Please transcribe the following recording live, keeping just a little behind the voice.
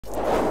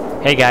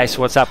Hey guys,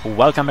 what's up?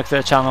 Welcome back to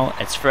the channel.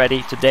 It's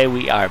Freddy. Today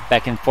we are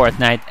back in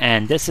Fortnite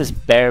and this is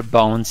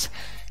Barebones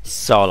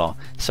Solo.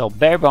 So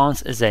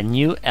Barebones is a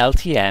new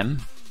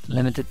LTM,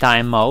 limited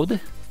time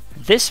mode.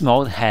 This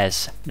mode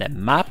has the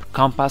map,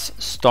 compass,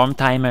 storm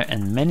timer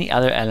and many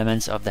other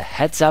elements of the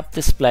heads up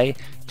display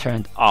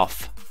turned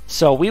off.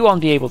 So we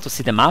won't be able to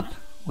see the map.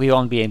 We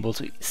won't be able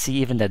to see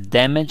even the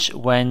damage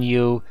when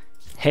you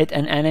hit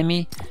an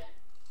enemy.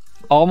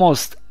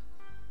 Almost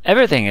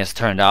everything is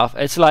turned off.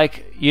 It's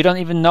like you don't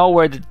even know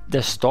where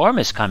the storm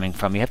is coming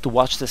from. You have to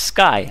watch the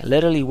sky,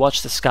 literally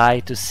watch the sky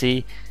to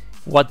see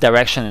what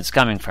direction it's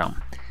coming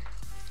from.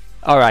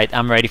 Alright,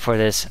 I'm ready for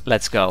this.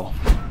 Let's go.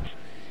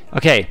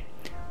 Okay,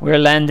 we're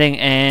landing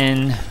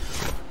in...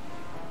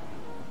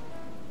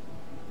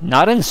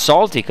 not in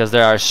Salty, because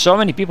there are so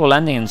many people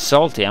landing in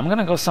Salty. I'm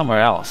gonna go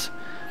somewhere else.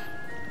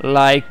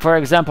 Like, for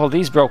example,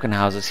 these broken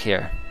houses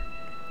here.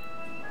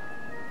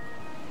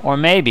 Or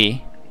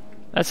maybe...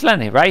 let's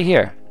land it right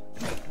here.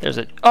 There's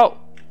a... oh!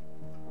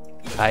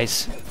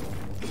 Guys.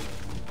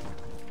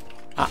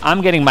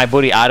 I'm getting my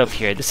booty out of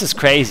here. This is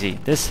crazy.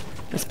 This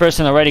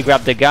person already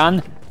grabbed the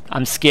gun.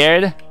 I'm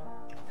scared.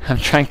 I'm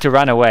trying to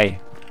run away.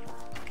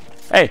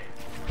 Hey!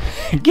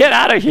 Get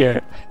out of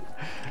here!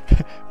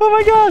 Oh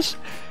my gosh!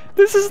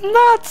 This is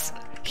nuts!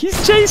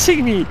 He's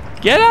chasing me!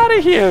 Get out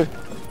of here!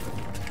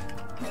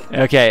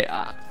 Okay.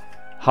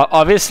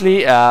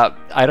 Obviously, I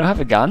don't have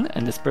a gun,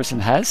 and this person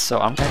has, so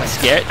I'm kind of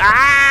scared.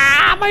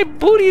 Ah! My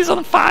booty is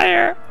on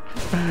fire!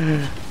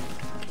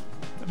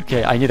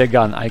 Okay, I need a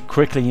gun. I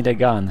quickly need a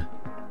gun.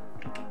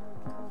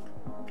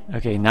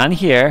 Okay, none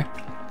here.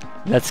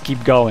 Let's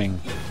keep going.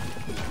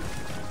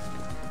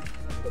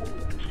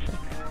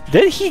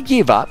 Did he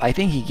give up? I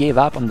think he gave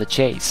up on the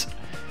chase.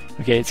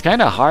 Okay, it's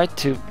kind of hard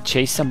to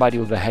chase somebody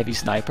with a heavy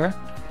sniper.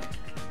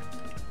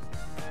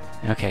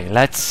 Okay,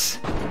 let's...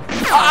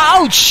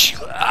 ouch!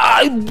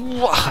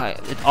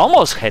 It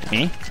almost hit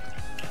me.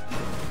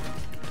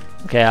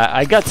 Okay,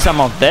 I got some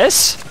of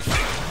this.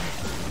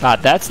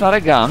 But that's not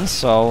a gun,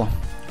 so...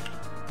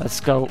 let's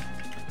go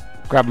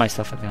grab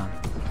myself a gun.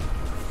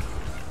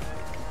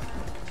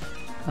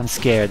 I'm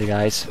scared,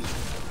 guys.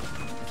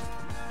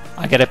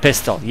 I get a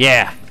pistol,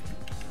 yeah!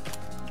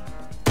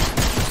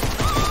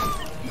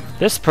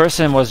 This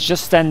person was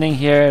just standing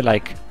here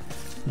like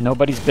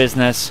nobody's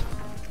business.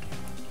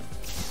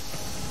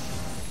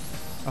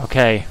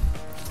 Okay.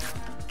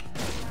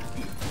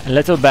 A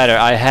little better.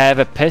 I have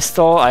a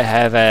pistol, I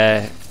have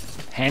a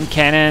hand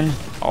cannon,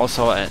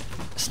 also a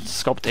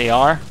scoped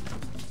AR.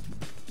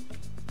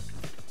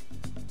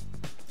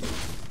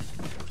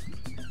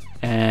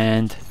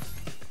 And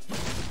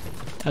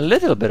a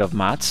little bit of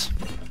mats.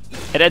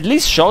 It at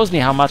least shows me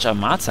how much of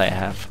mats I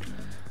have.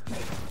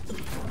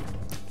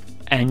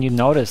 And you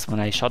noticed when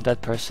I shot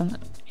that person,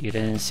 you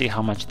didn't see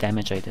how much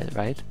damage I did,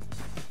 right?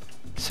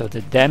 So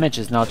the damage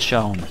is not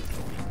shown.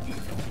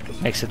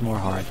 Makes it more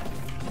hard.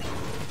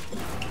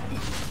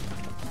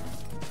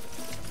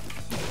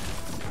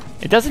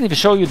 It doesn't even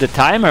show you the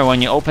timer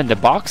when you open the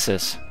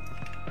boxes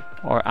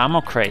or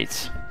ammo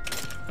crates.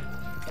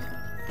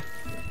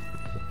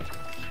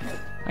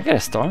 I got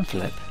a storm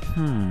flip.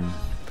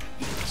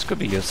 This could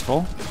be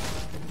useful.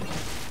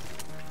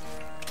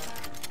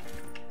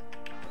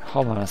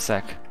 Hold on a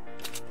sec.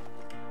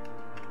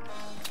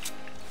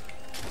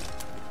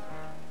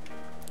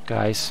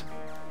 Guys.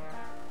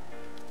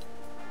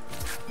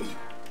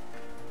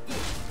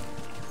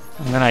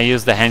 I'm gonna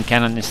use the hand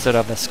cannon instead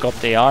of the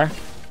scoped AR.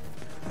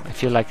 I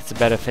feel like it's a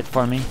better fit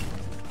for me.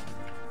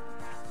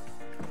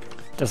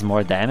 It does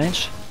more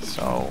damage,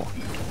 so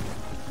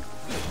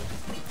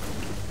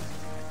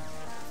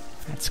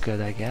that's good,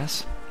 I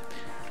guess.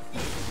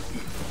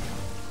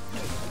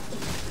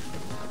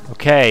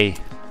 Okay.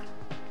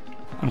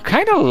 I'm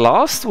kind of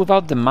lost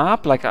without the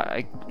map. Like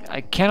I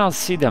cannot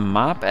see the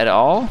map at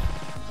all.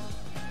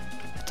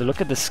 Have to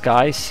look at the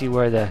sky, see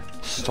where the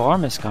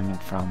storm is coming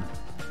from.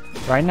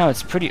 Right now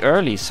it's pretty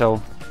early,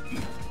 so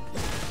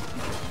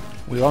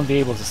we won't be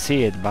able to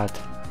see it, but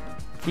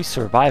if we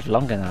survive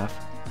long enough,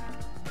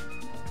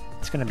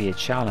 it's gonna be a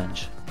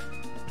challenge.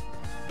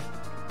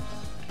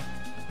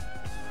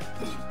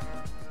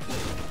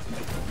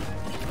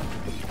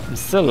 I'm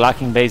still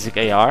lacking basic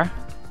AR.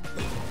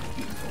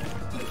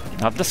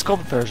 Not the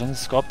scoped version, the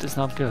scoped is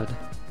not good.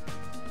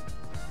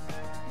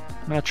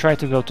 I'm gonna try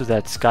to go to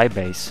that sky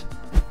base.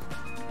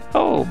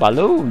 Oh,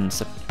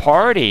 balloons, a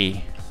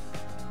party!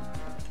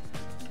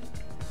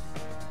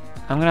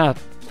 I'm gonna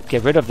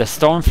get rid of the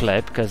storm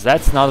flip, because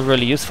that's not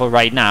really useful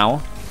right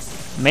now.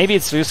 Maybe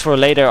it's useful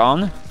later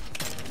on,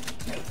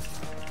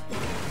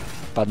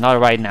 but not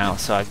right now,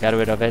 so I got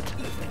rid of it.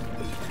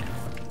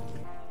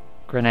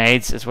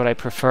 Grenades is what I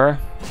prefer,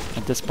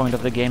 at this point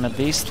of the game at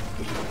least.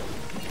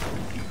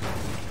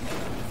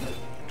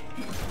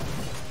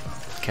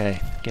 Okay,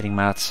 getting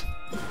mats.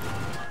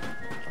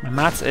 My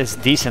mats is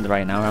decent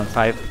right now, around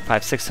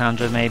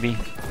 600 maybe.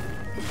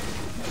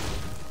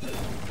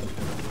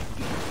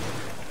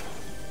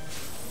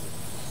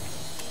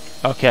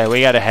 Okay, we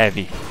got a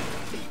heavy.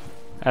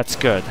 That's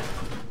good.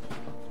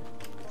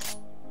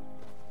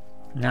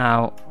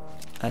 Now,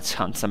 let's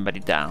hunt somebody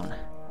down.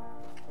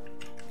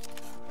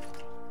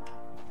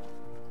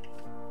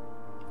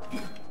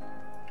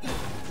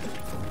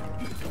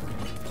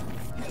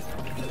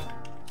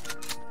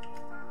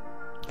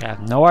 I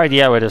have no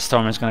idea where the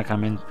storm is going to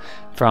come in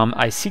from.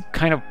 I see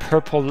kind of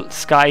purple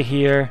sky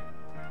here.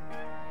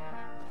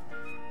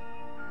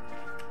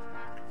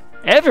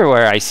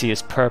 Everywhere I see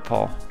is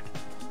purple.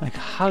 Like,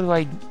 how do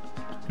I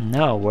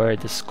know where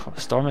this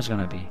storm is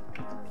going to be?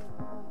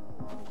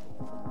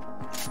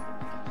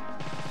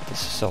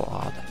 This is so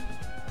odd.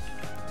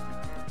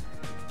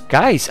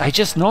 Guys, I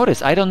just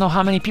noticed. I don't know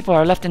how many people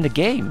are left in the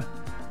game.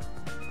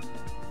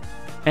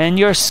 And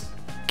your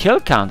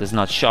kill count is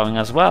not showing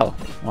as well.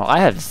 Well, I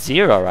have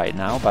 0 right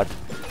now, but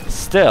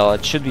still,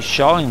 it should be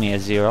showing me a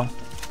 0.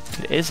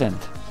 It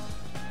isn't.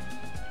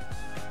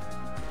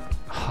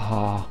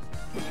 Oh.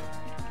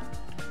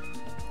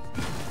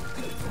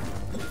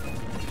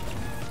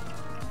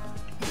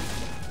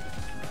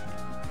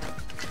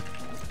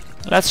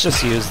 Let's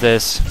just use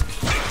this.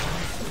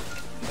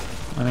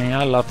 I mean,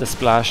 I love the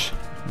splash.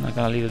 I'm not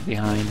gonna leave it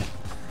behind.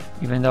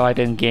 Even though I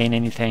didn't gain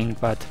anything,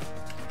 but,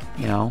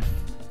 you know.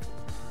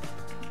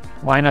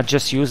 Why not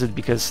just use it,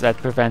 because that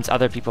prevents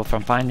other people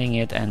from finding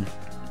it and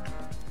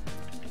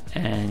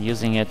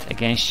using it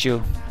against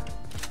you.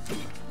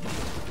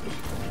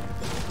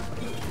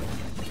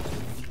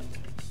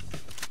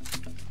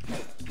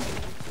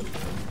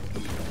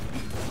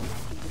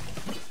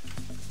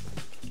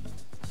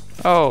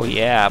 Oh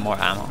yeah, more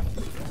ammo.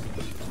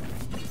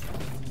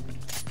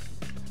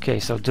 Okay,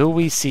 so do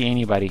we see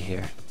anybody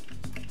here?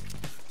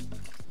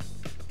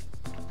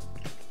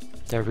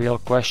 The real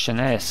question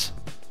is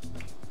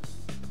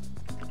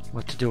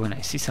what to do when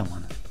I see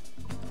someone.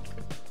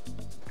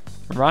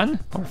 Run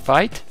or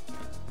fight?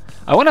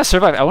 I want to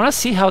survive. I want to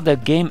see how the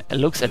game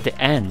looks at the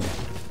end.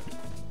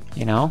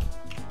 You know?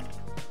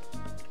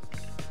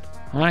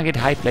 I want to get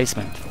high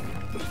placement.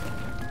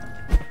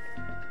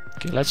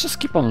 Okay, let's just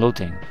keep on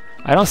looting.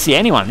 I don't see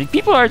anyone.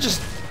 People are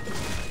just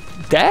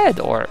dead,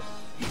 or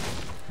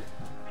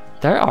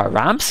there are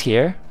ramps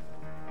here.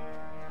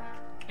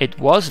 It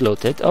was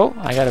looted. Oh,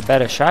 I got a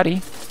better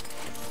shotty.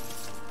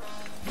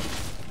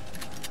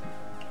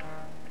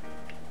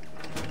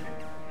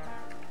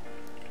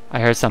 I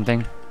heard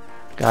something.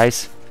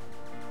 Guys.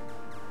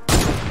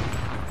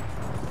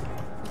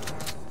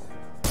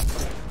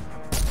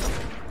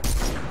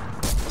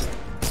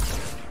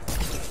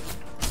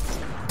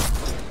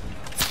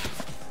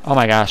 Oh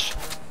my gosh.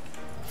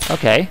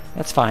 Okay,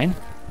 that's fine.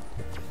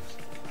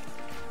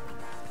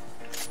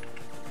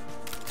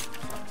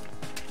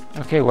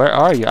 Okay, where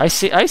are you? I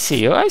see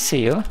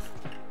you.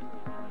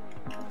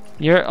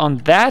 You're on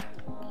that.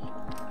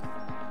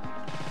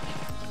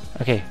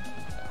 Okay,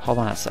 hold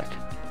on a sec.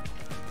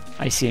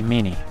 I see a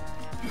mini.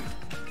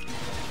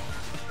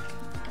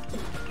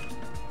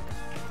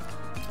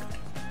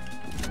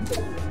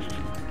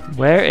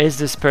 Where is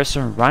this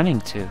person running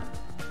to?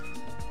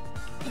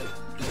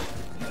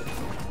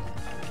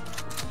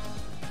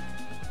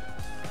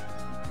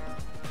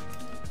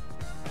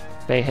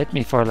 They hit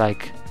me for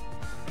like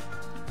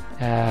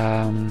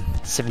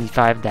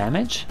 75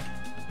 damage.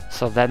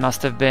 So that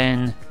must have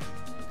been,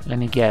 let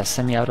me guess,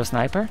 semi-auto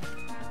sniper?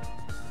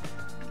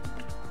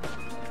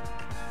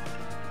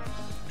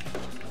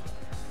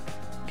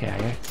 Okay,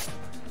 I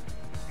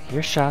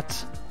hear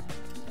shots.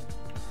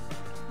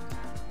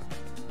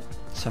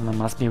 Someone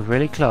must be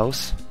really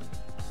close.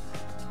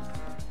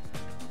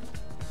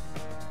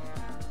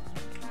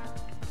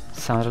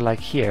 Sounded like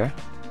here.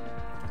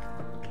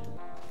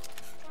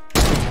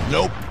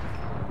 Nope.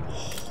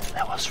 Oh,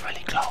 that was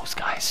really close,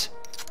 guys.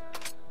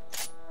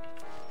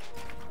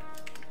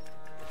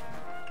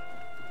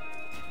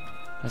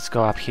 Let's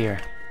go up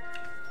here.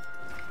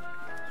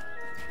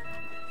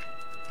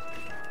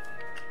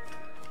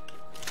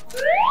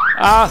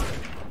 Ah!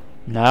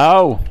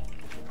 No!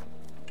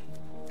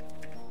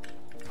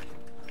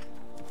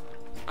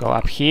 Go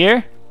up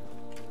here.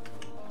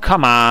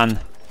 Come on!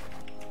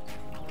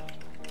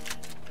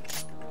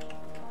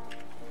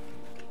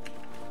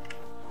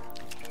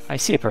 I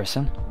see a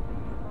person.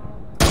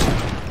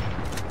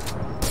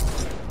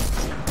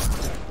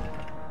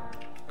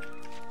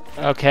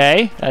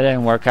 Okay, that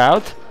didn't work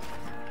out.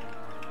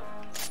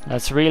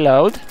 Let's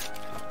reload.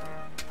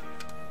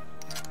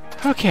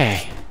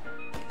 Okay.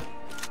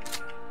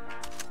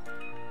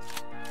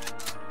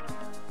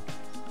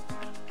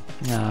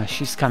 No,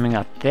 she's coming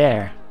up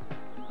there.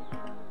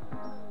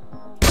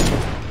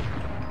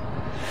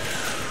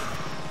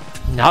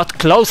 Not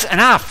close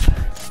enough!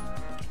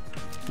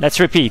 Let's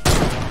repeat.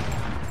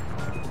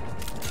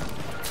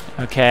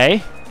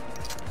 Okay.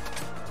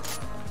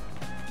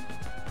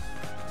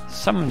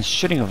 Someone's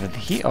shooting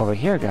over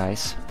here,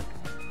 guys.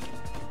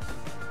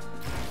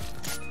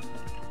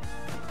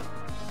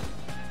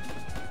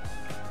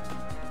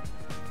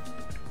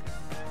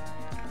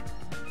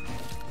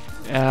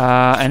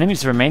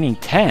 Enemies remaining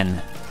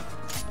 10.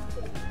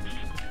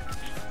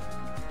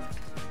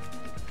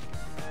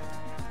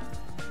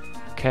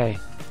 Okay.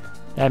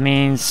 That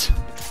means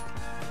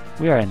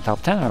we are in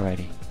top 10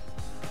 already.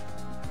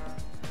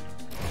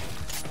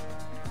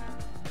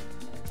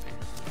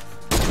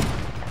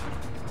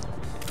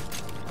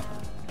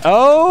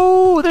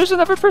 Oh, there's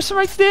another person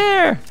right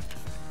there.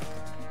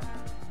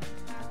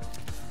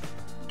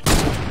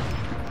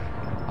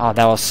 Oh,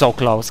 that was so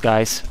close,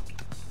 guys.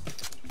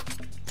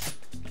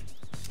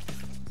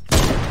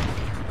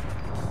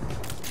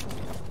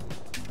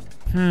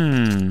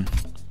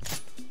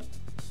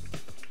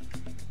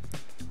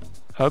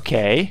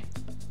 Okay.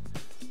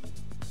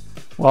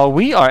 Well,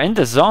 we are in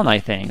the zone, I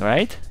think,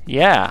 right?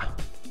 Yeah.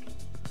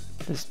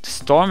 This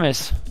storm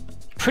is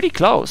pretty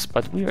close,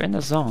 but we are in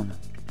the zone.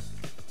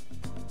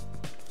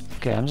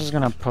 Okay, I'm just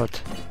gonna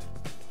put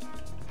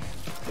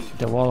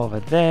the wall over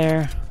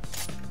there.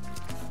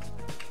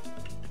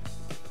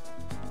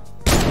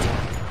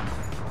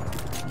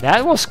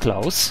 That was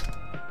close.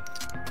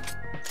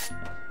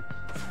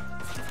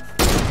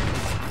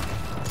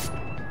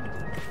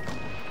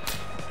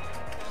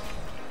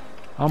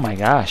 Oh my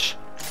gosh.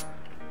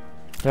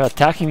 They're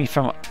attacking me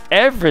from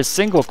every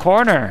single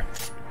corner.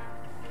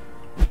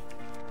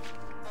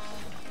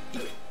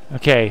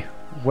 Okay,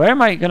 where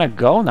am I gonna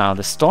go now?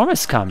 The storm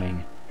is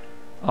coming.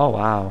 Oh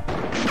wow.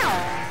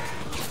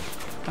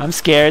 I'm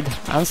scared.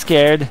 I'm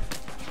scared.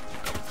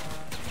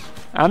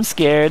 I'm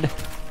scared.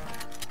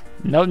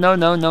 No, no,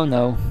 no, no,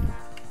 no.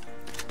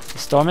 The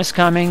storm is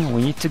coming.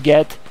 We need to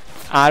get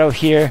out of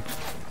here.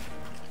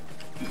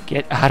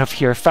 Get out of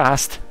here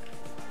fast.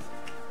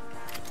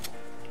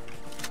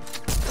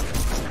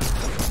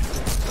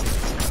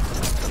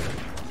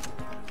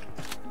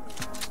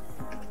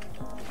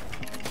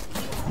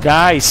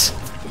 Guys,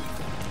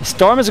 the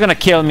storm is gonna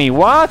kill me.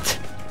 What?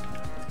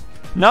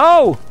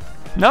 No!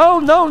 No,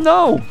 no,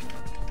 no!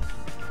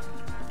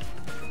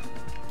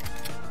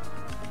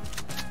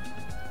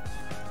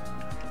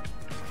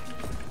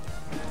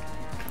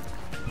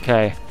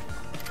 Okay.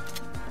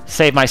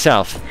 Save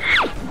myself.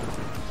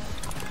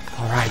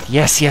 Alright,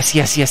 yes, yes,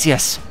 yes, yes,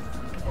 yes.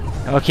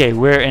 Okay,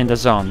 we're in the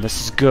zone.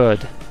 This is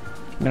good.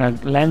 I'm gonna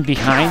land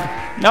behind.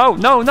 No,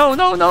 no, no,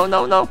 no, no,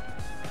 no, no!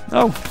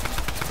 No!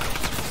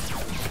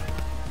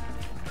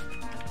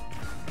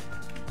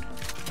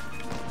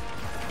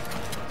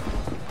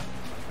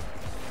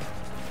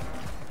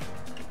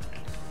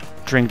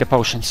 Drink the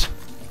potions.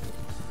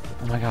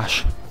 Oh my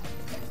gosh.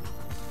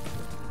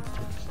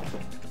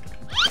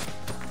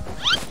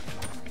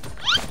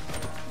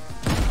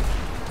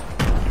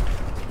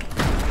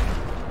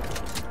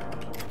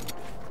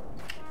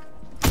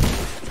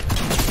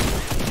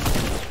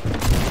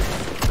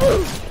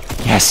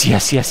 Yes,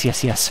 yes, yes,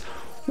 yes, yes.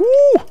 Woo!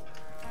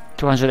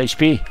 200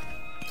 HP.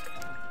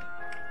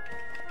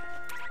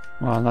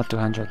 Well, not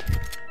 200.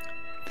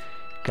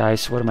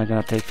 Guys, what am I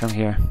gonna take from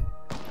here?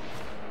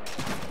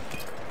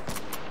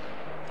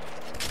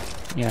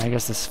 Yeah, I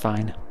guess that's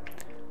fine.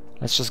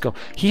 Let's just go.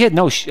 He had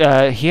no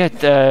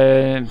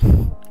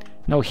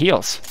no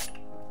heals.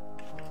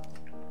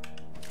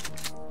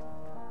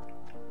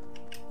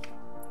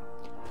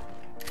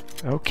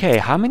 Okay,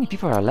 how many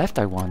people are left,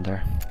 I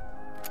wonder?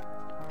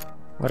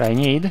 What I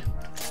need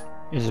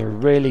is a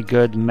really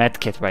good med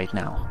kit right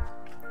now.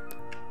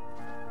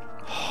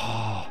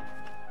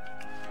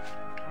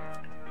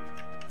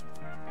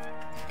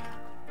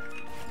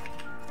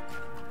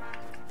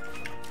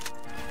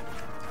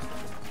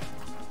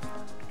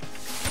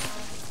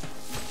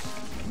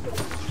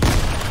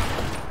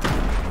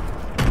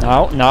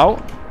 No, no,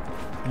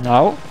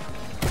 no.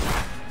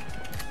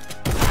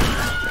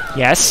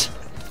 Yes.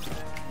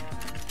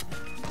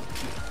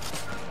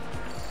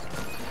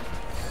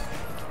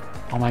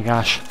 Oh my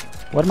gosh.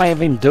 What am I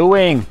even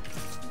doing?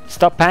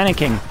 Stop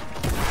panicking.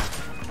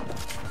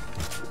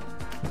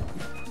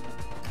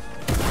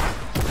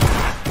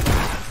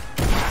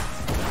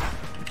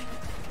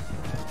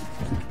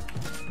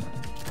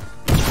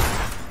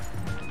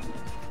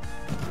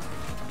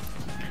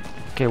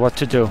 Okay, what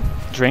to do?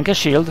 Drink a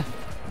shield.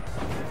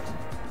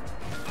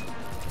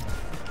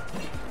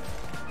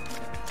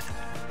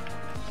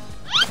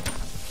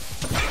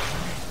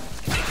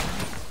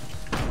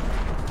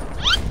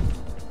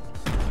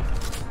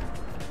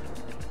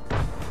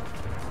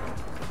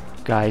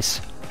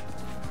 Guys,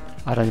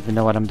 I don't even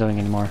know what I'm doing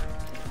anymore.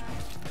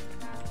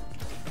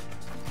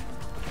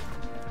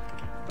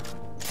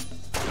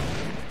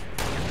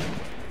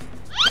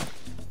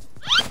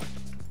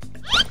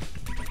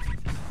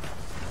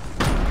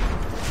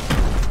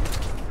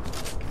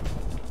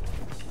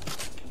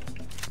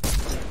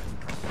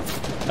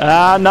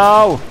 Ah,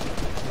 no!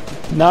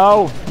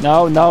 No,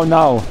 no, no,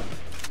 no.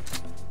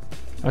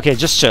 Okay,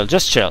 just chill,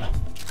 just chill.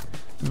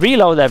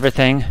 Reload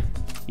everything.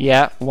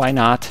 Yeah, why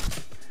not?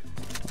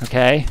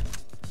 Okay,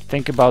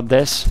 think about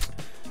this.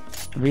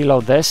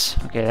 Reload this.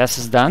 Okay, this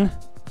is done.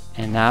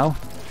 And now,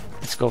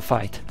 let's go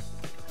fight.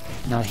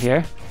 Not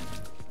here.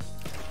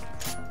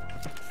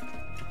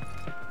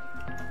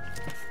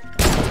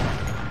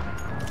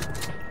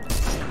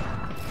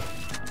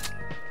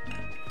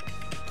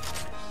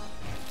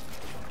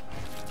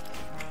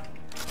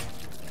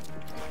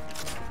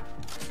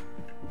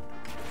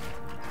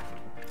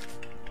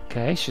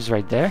 Okay, she's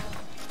right there.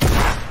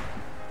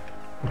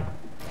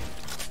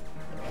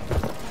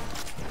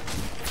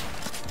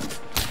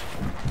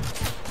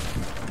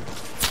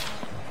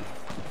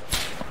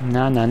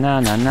 Na na na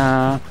na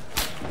na.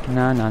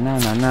 Na na na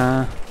na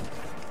na.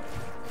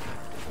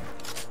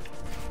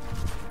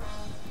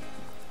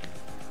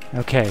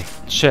 Okay,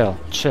 chill,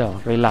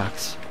 chill,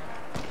 relax.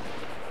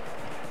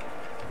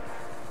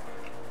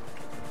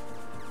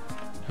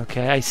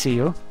 Okay, I see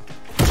you.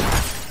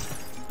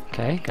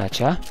 Okay,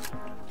 gotcha.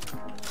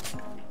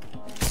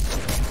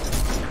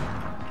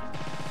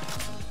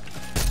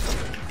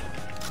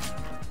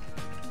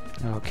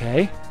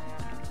 Okay.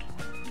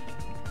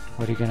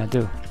 What are you gonna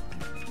do?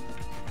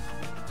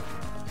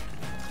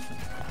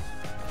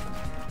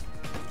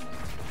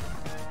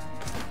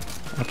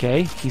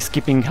 Okay, he's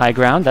keeping high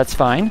ground, that's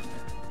fine.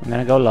 I'm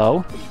gonna go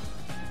low.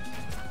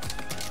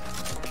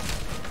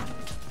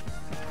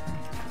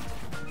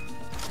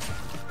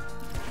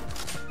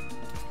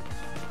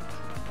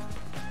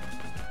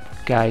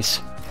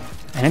 Guys,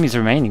 enemies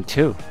remaining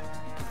too.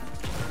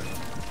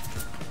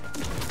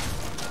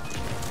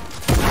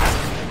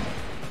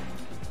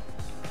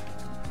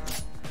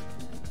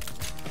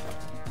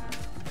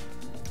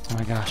 Oh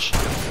my gosh.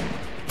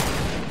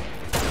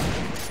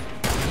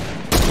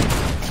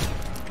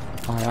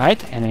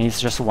 Alright, enemies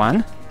just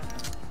one.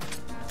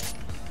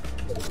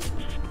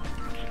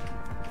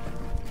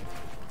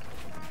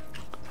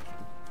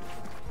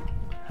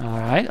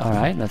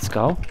 Alright, let's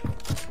go.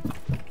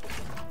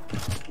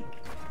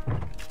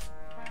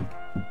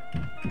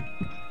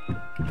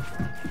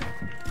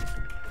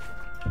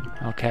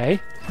 Okay,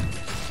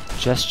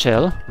 just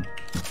chill.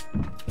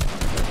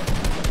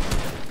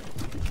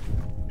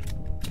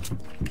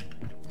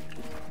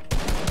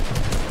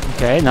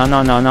 Okay, no,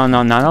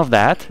 none of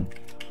that.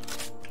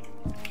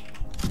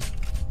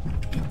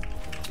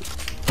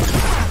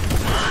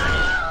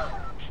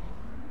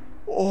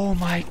 Oh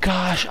my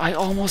gosh, I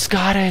almost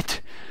got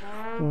it.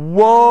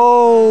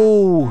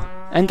 Whoa!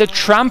 And the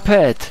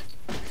trumpet!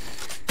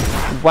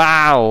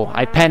 Wow,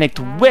 I panicked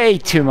way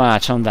too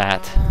much on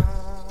that.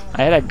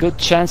 I had a good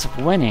chance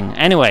of winning.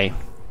 Anyway,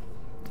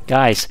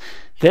 guys,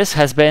 this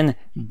has been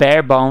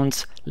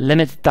Barebones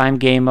limited time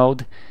game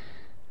mode.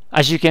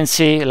 As you can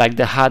see, like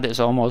the HUD is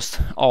almost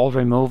all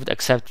removed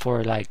except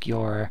for like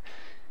your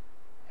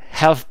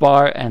health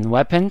bar and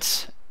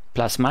weapons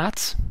plus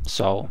mats.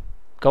 So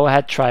go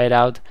ahead, try it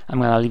out. I'm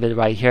gonna leave it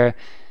right here.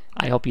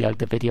 I hope you liked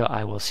the video.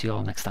 I will see you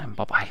all next time.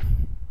 Bye bye.